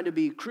not trying to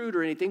be crude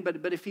or anything,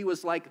 but if he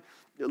was like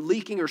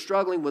leaking or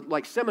struggling with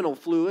like seminal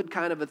fluid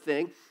kind of a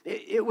thing,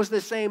 it was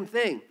the same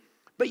thing.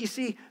 But you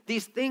see,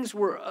 these things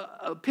were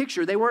a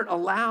picture. They weren't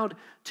allowed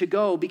to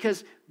go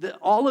because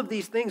all of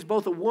these things,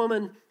 both a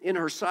woman in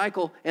her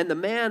cycle and the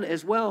man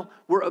as well,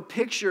 were a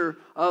picture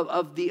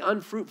of the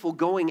unfruitful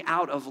going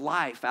out of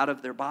life, out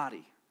of their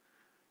body.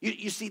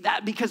 You see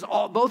that because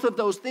both of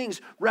those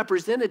things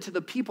represented to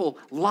the people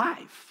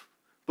life.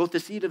 Both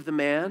the seed of the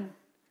man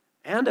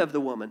and of the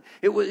woman.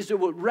 It was a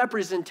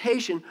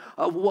representation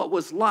of what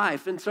was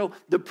life. And so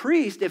the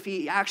priest, if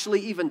he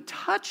actually even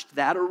touched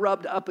that or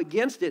rubbed up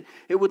against it,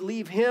 it would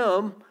leave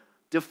him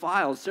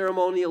defiled,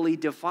 ceremonially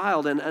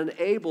defiled, and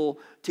unable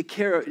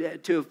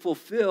to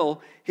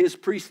fulfill his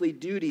priestly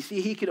duty.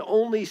 See, he could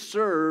only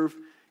serve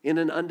in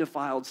an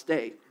undefiled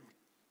state.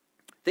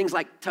 Things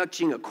like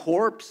touching a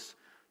corpse,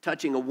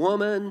 touching a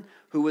woman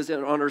who was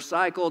on her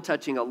cycle,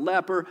 touching a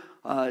leper,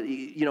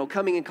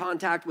 coming in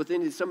contact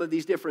with some of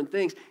these different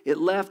things, it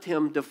left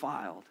him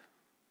defiled.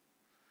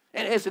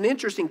 And it's an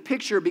interesting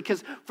picture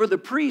because for the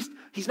priest,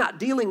 he's not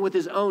dealing with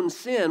his own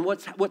sin.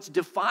 What's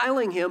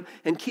defiling him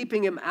and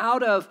keeping him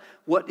out of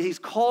what he's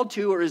called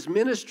to or his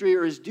ministry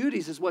or his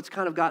duties is what's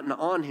kind of gotten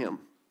on him.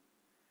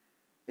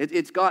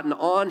 It's gotten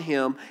on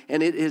him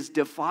and it has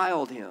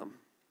defiled him.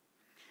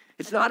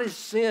 It's not his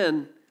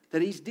sin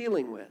that he's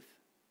dealing with.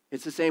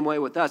 It's the same way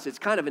with us. It's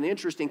kind of an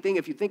interesting thing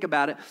if you think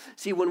about it.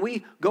 See, when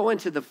we go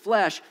into the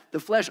flesh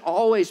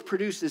always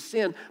produces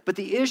sin, but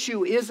the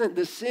issue isn't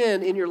the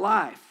sin in your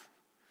life.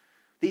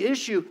 The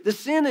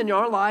sin in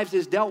our lives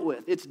is dealt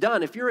with. It's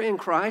done. If you're in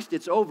Christ,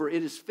 it's over.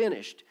 It is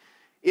finished.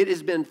 It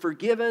has been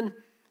forgiven.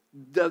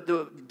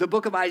 The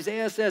book of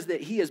Isaiah says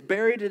that he has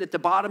buried it at the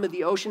bottom of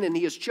the ocean and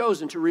he has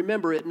chosen to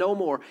remember it no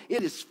more.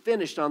 It is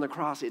finished on the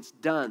cross. It's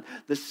done.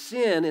 The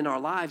sin in our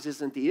lives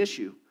isn't the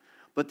issue.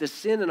 But the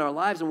sin in our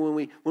lives, and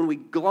when we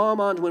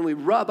glom on, when we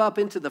rub up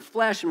into the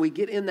flesh and we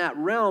get in that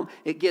realm,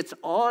 it gets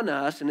on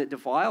us and it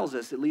defiles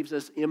us. It leaves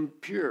us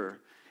impure.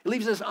 It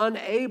leaves us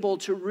unable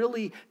to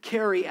really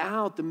carry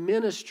out the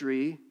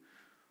ministry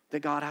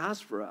that God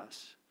has for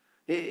us.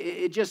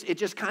 It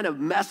just kind of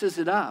messes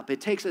it up.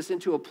 It takes us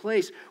into a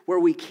place where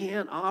we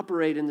can't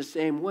operate in the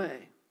same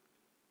way.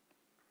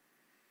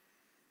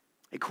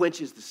 It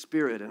quenches the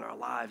spirit in our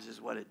lives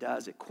is what it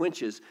does. It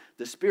quenches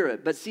the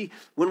spirit. But see,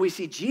 when we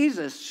see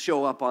Jesus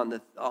show up on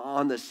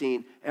the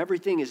scene,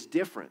 everything is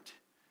different.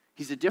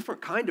 He's a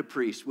different kind of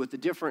priest with a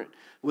different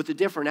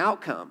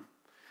outcome.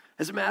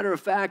 As a matter of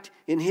fact,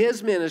 in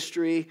his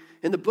ministry,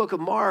 in the book of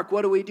Mark,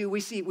 what do? We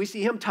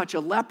see him touch a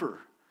leper.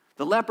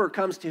 The leper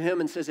comes to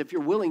him and says, if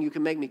you're willing, you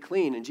can make me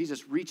clean. And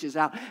Jesus reaches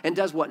out and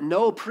does what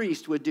no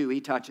priest would do.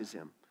 He touches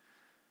him.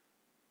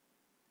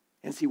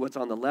 And see, what's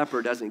on the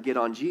leper doesn't get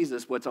on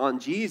Jesus. What's on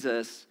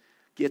Jesus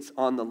gets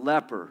on the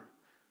leper.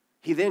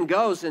 He then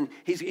goes, and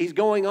he's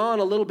going on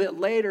a little bit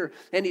later,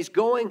 and he's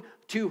going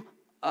to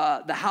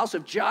the house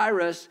of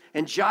Jairus,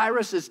 and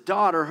Jairus'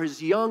 daughter,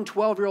 his young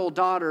 12-year-old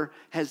daughter,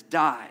 has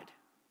died.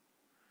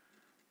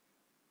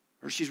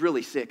 Or she's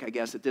really sick, I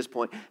guess, at this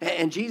point.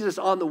 And Jesus,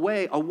 on the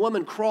way, a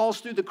woman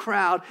crawls through the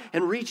crowd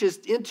and reaches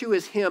into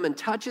his hem and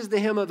touches the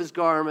hem of his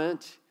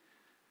garment.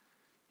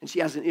 And she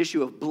has an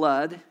issue of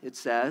blood, it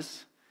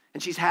says.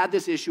 And she's had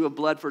this issue of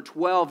blood for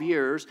 12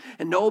 years,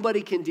 and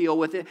nobody can deal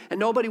with it, and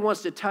nobody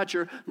wants to touch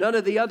her, none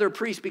of the other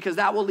priests, because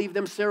that will leave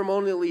them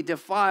ceremonially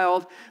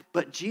defiled.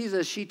 But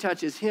Jesus, she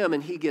touches him,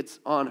 and he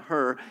gets on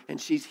her, and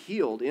she's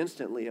healed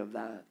instantly of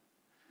that.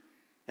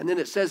 And then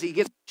it says he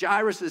gets to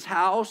Jairus'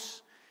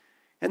 house,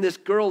 and this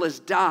girl has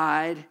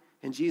died,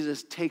 and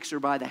Jesus takes her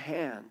by the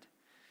hand.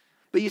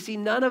 But you see,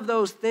 none of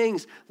those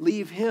things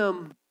leave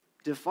him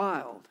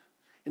defiled,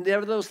 and none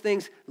of those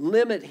things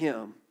limit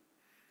him,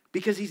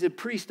 because he's a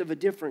priest of a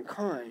different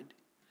kind.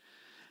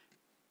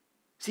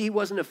 See, he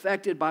wasn't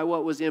affected by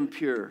what was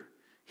impure.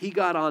 He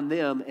got on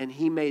them and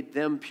he made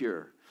them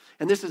pure.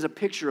 And this is a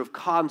picture of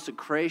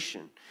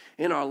consecration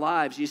in our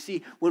lives. You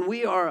see, when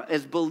we are,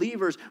 as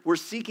believers, we're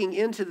seeking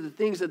into the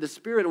things of the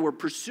Spirit and we're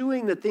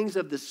pursuing the things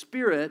of the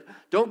Spirit.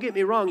 Don't get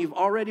me wrong, you've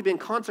already been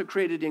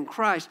consecrated in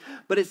Christ,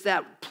 but it's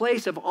that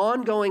place of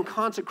ongoing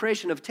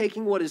consecration of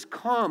taking what is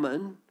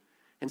common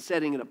and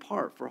setting it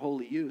apart for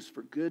holy use,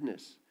 for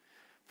goodness,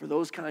 for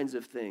those kinds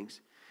of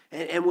things.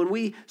 And when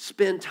we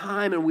spend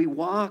time and we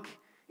walk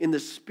in the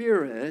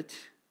Spirit,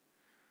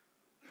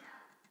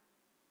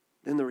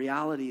 then the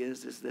reality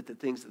is that the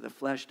things of the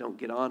flesh don't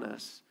get on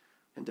us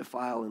and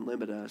defile and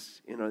limit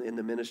us in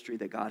the ministry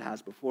that God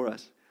has before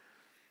us.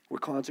 We're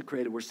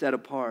consecrated, we're set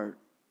apart.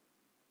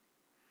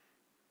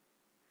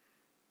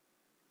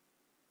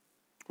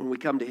 When we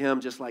come to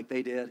him just like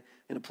they did,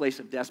 in a place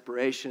of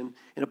desperation,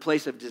 in a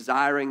place of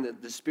desiring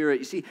the Spirit,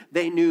 you see,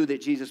 they knew that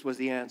Jesus was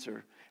the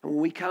answer. And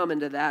when we come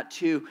into that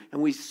too,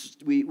 and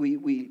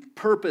we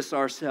purpose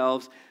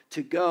ourselves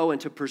to go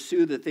and to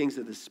pursue the things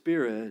of the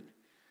Spirit,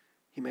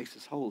 he makes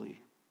us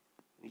holy.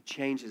 He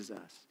changes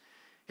us.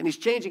 And he's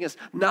changing us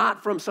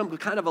not from some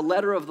kind of a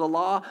letter of the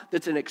law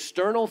that's an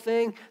external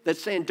thing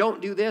that's saying don't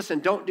do this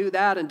and don't do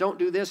that and don't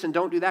do this and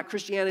don't do that.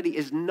 Christianity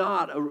is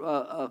not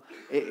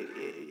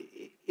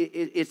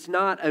it's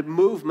not a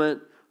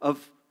movement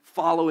of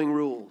following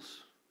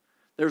rules.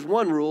 There's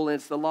one rule, and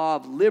it's the law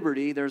of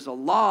liberty. There's a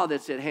law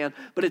that's at hand,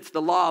 but it's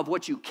the law of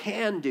what you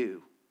can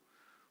do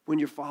when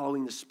you're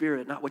following the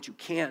Spirit, not what you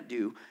can't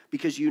do,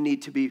 because you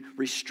need to be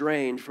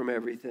restrained from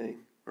everything,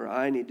 or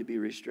I need to be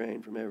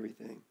restrained from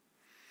everything.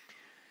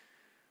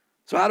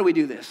 So how do we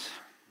do this?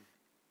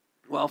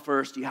 Well,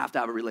 first, you have to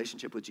have a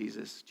relationship with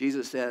Jesus.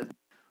 Jesus said,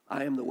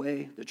 I am the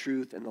way, the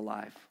truth, and the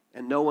life,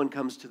 and no one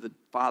comes to the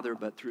Father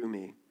but through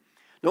me.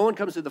 No one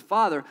comes to the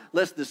Father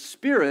unless the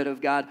Spirit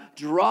of God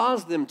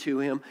draws them to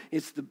him.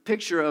 It's the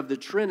picture of the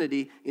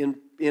Trinity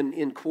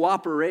in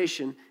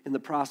cooperation in the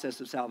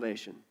process of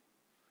salvation.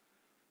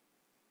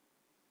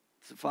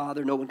 It's the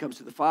Father. No one comes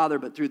to the Father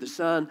but through the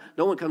Son.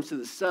 No one comes to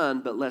the Son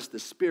but unless the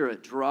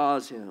Spirit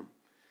draws him.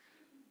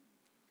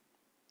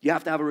 You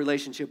have to have a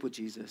relationship with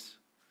Jesus.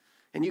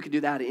 And you can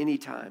do that at any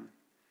time.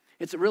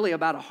 It's really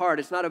about a heart.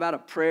 It's not about a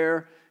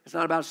prayer. It's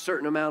not about a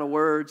certain amount of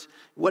words.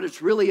 What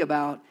it's really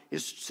about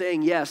is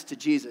saying yes to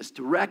Jesus,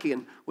 to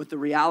reckon with the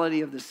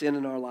reality of the sin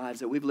in our lives,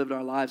 that we've lived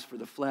our lives for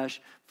the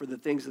flesh, for the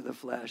things of the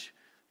flesh,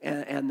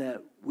 and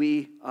that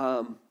we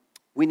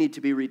need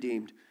to be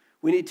redeemed.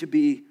 We need to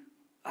be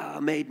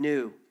made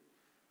new.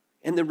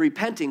 And then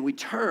repenting, we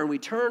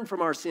turn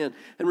from our sin.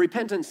 And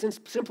repentance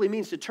simply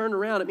means to turn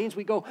around. It means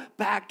we go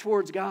back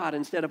towards God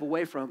instead of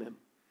away from him.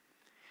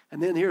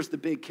 And then here's the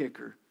big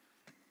kicker.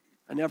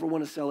 I never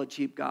want to sell a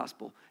cheap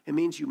gospel. It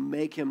means you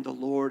make him the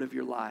Lord of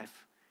your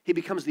life. He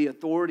becomes the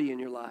authority in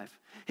your life.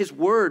 His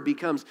word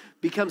becomes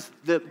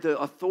the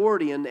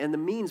authority and the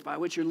means by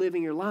which you're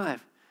living your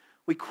life.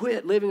 We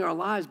quit living our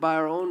lives by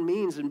our own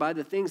means and by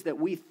the things that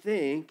we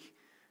think,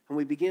 and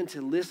we begin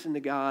to listen to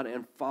God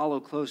and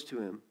follow close to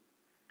him.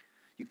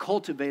 You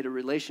cultivate a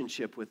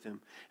relationship with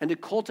him. And to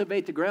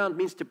cultivate the ground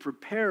means to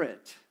prepare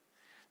it,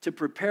 to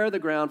prepare the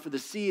ground for the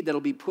seed that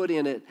will be put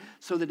in it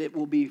so that it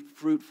will be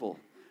fruitful.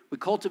 We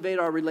cultivate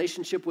our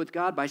relationship with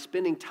God by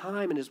spending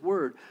time in his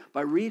word,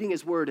 by reading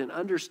his word and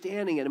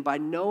understanding it, and by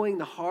knowing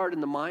the heart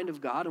and the mind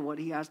of God and what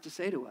he has to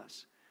say to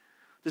us.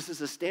 This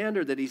is a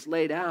standard that he's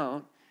laid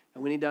out,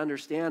 and we need to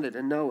understand it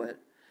and know it.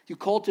 You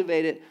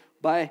cultivate it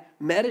by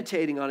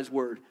meditating on his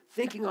word,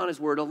 thinking on his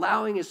word,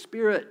 allowing his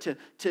Spirit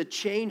to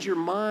change your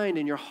mind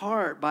and your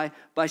heart by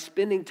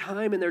spending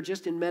time in there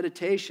just in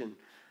meditation,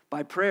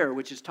 by prayer,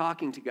 which is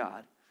talking to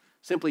God,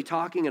 simply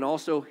talking and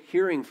also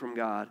hearing from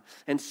God,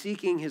 and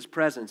seeking his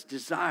presence,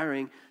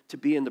 desiring to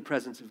be in the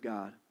presence of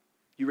God.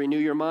 You renew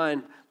your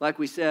mind, like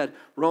we said,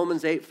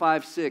 Romans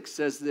 8:5-6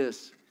 says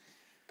this,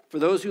 "For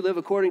those who live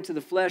according to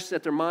the flesh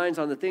set their minds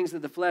on the things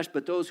of the flesh,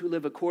 but those who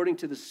live according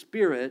to the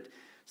Spirit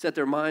set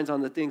their minds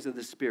on the things of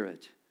the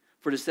Spirit.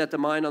 For to set the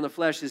mind on the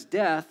flesh is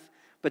death,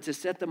 but to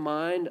set the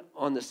mind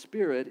on the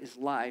Spirit is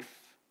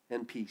life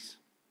and peace."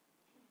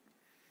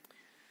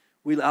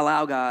 We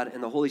allow God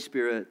and the Holy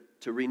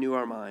Spirit to renew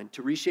our mind,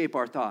 to reshape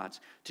our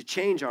thoughts, to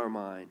change our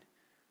mind,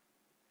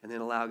 and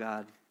then allow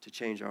God to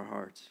change our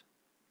hearts.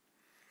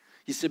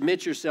 You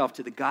submit yourself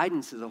to the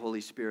guidance of the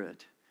Holy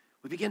Spirit.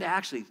 We begin to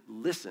actually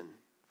listen.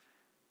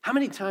 How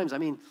many times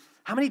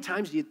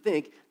do you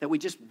think that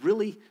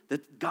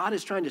that God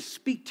is trying to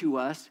speak to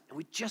us and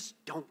we just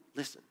don't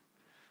listen?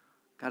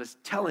 God is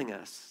telling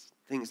us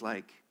things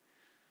like,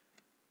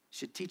 you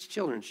should teach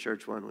children's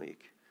church one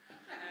week.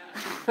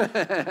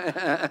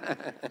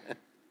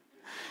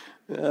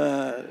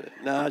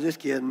 No, just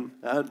kidding.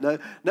 None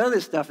of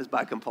this stuff is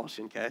by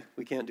compulsion, okay?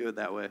 We can't do it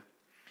that way.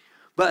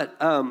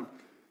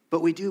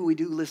 But we do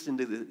listen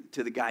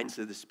to the guidance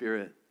of the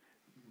Spirit.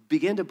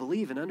 Begin to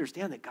believe and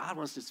understand that God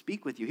wants to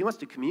speak with you. He wants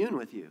to commune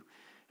with you.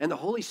 And the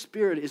Holy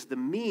Spirit is the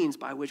means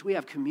by which we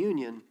have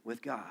communion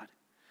with God.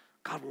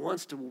 God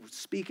wants to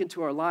speak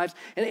into our lives.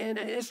 And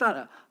it's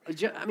not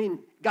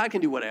God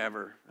can do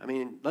whatever.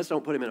 Let's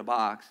don't put him in a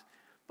box.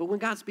 But when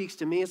God speaks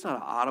to me, it's not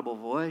an audible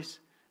voice.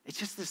 It's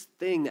just this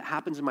thing that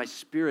happens in my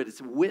spirit. It's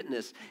a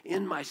witness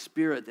in my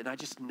spirit that I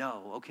just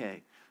know,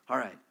 okay, all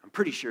right, I'm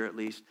pretty sure at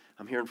least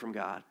I'm hearing from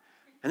God.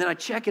 And then I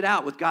check it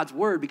out with God's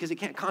word because it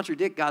can't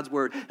contradict God's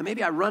word. And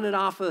maybe I run it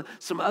off of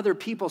some other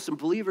people, some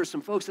believers,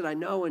 some folks that I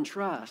know and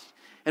trust.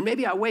 And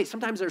maybe I wait.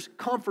 Sometimes there's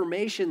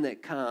confirmation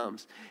that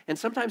comes. And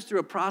sometimes through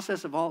a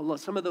process of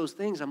some of those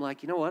things, I'm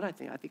like, you know what? I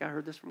think I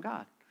heard this from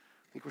God.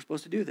 I think we're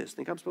supposed to do this. I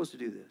think I'm supposed to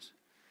do this.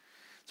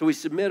 So we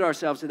submit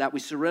ourselves to that. We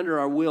surrender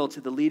our will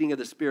to the leading of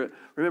the Spirit.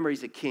 Remember,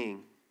 he's a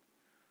king.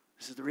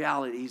 This is the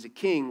reality. He's a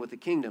king with a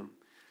kingdom.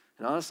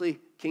 And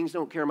honestly, kings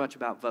don't care much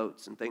about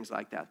votes and things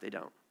like that. They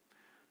don't.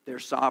 They're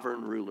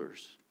sovereign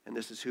rulers, and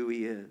this is who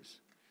he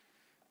is.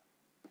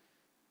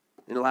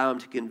 And allow him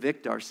to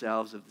convict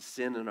ourselves of the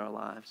sin in our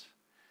lives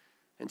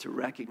and to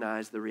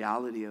recognize the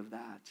reality of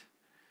that.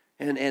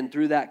 And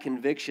through that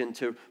conviction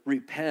to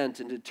repent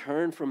and to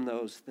turn from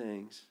those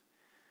things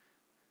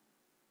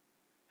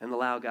and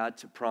allow God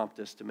to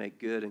prompt us to make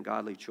good and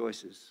godly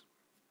choices.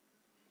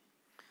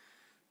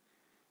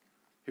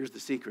 Here's the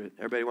secret.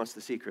 Everybody wants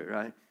the secret,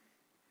 right?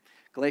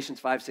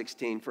 Galatians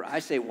 5:16, "For I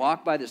say,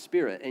 walk by the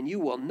Spirit, and you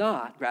will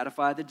not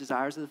gratify the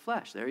desires of the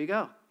flesh." There you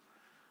go.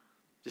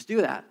 Just do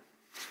that,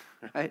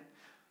 right?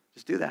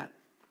 Just do that.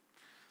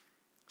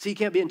 See, you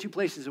can't be in two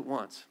places at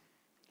once.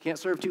 You can't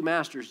serve two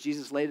masters.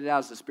 Jesus laid it out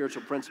as a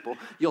spiritual principle.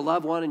 You'll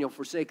love one and you'll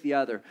forsake the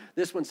other.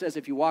 This one says,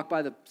 if you walk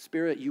by the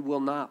Spirit, you will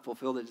not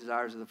fulfill the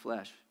desires of the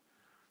flesh.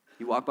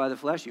 You walk by the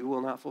flesh, you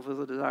will not fulfill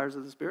the desires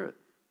of the Spirit.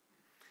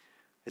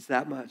 It's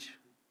that much.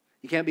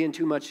 You can't be in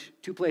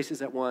two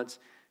places at once.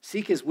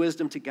 Seek his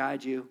wisdom to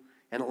guide you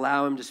and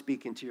allow him to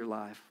speak into your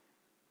life.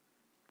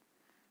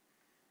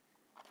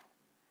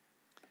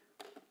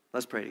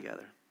 Let's pray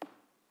together.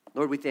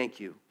 Lord, we thank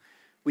you.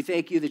 We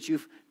thank you that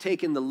you've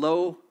taken the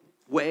low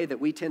way that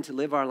we tend to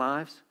live our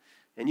lives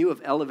and you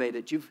have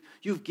elevated.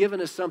 You've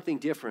given us something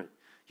different.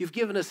 You've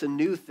given us a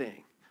new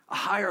thing, a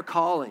higher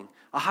calling,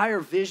 a higher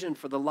vision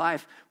for the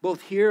life,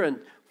 both here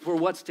and for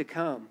what's to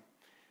come.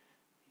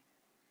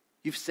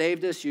 You've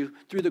saved us.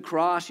 Through the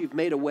cross, you've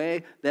made a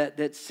way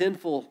that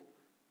sinful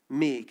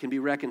me can be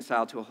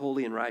reconciled to a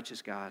holy and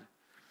righteous God.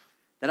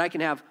 That I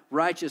can have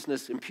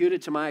righteousness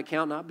imputed to my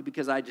account, not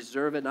because I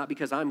deserve it, not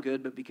because I'm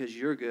good, but because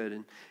you're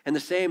good. And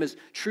the same is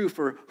true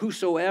for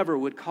whosoever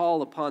would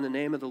call upon the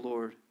name of the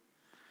Lord.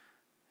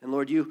 And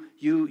Lord,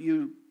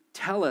 you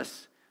tell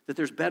us that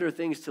there's better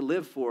things to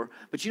live for,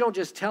 but you don't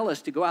just tell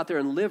us to go out there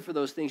and live for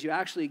those things. You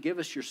actually give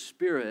us your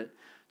Spirit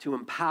to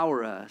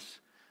empower us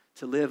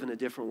to live in a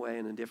different way,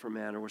 in a different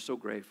manner. We're so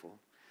grateful.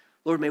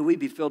 Lord, may we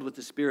be filled with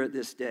the Spirit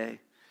this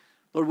day.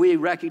 Lord, we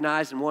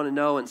recognize and want to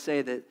know and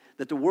say that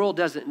the world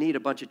doesn't need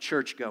a bunch of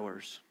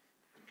churchgoers.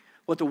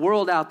 What the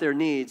world out there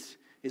needs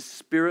is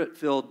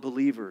Spirit-filled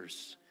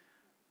believers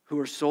who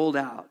are sold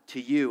out to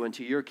you and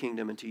to your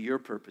kingdom and to your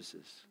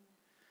purposes.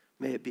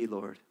 May it be,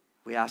 Lord.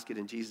 We ask it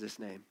in Jesus'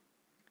 name.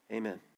 Amen.